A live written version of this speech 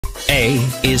A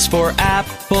is for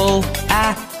apple,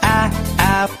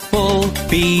 apple.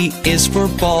 B is for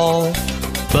ball,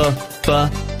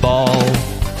 ball.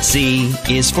 C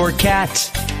is for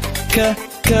cat,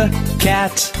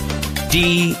 cat.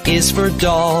 D is for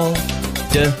doll,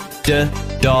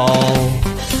 doll.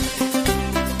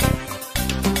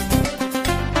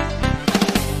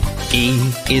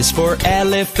 E is for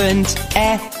elephant,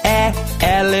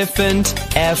 elephant.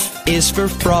 F is for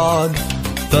frog,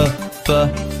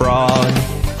 frog.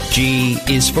 G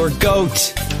is for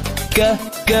goat,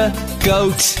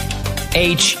 goat.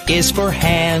 H is for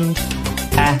hand,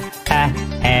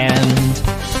 hand.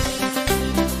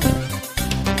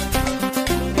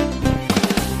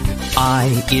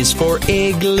 I is for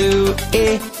igloo,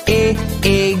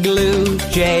 igloo.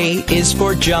 J is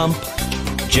for jump,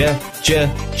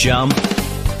 jump.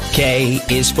 K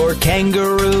is for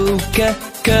kangaroo,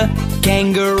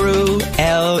 kangaroo.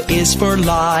 L is for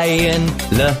lion,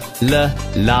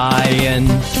 lion.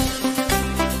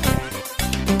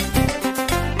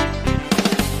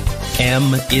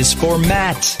 M is for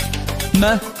mat,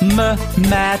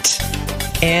 mat.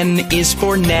 N is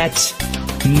for net,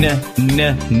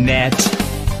 net.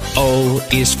 O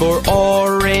is for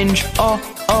orange,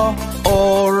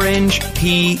 orange.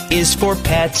 P is for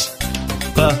pet,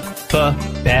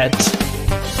 pet.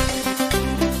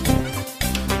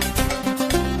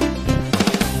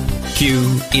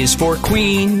 Q is for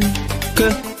queen,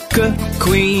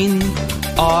 queen.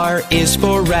 R is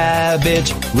for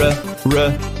rabbit,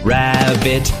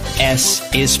 rabbit. S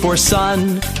is for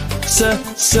sun,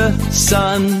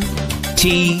 sun.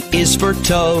 T is for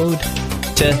toad,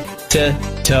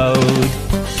 toad.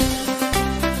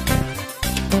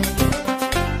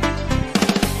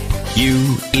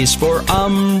 U is for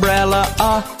umbrella,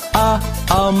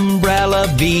 umbrella.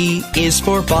 V is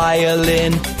for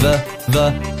violin,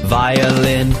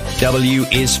 violin. W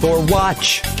is for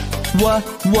watch,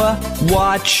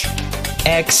 watch.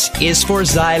 X is for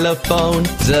xylophone,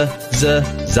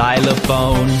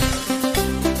 xylophone.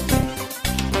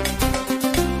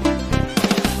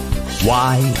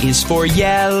 Y is for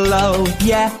yellow,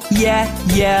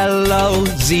 yellow.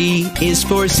 Z is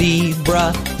for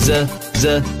zebra,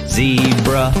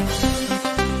 zebra.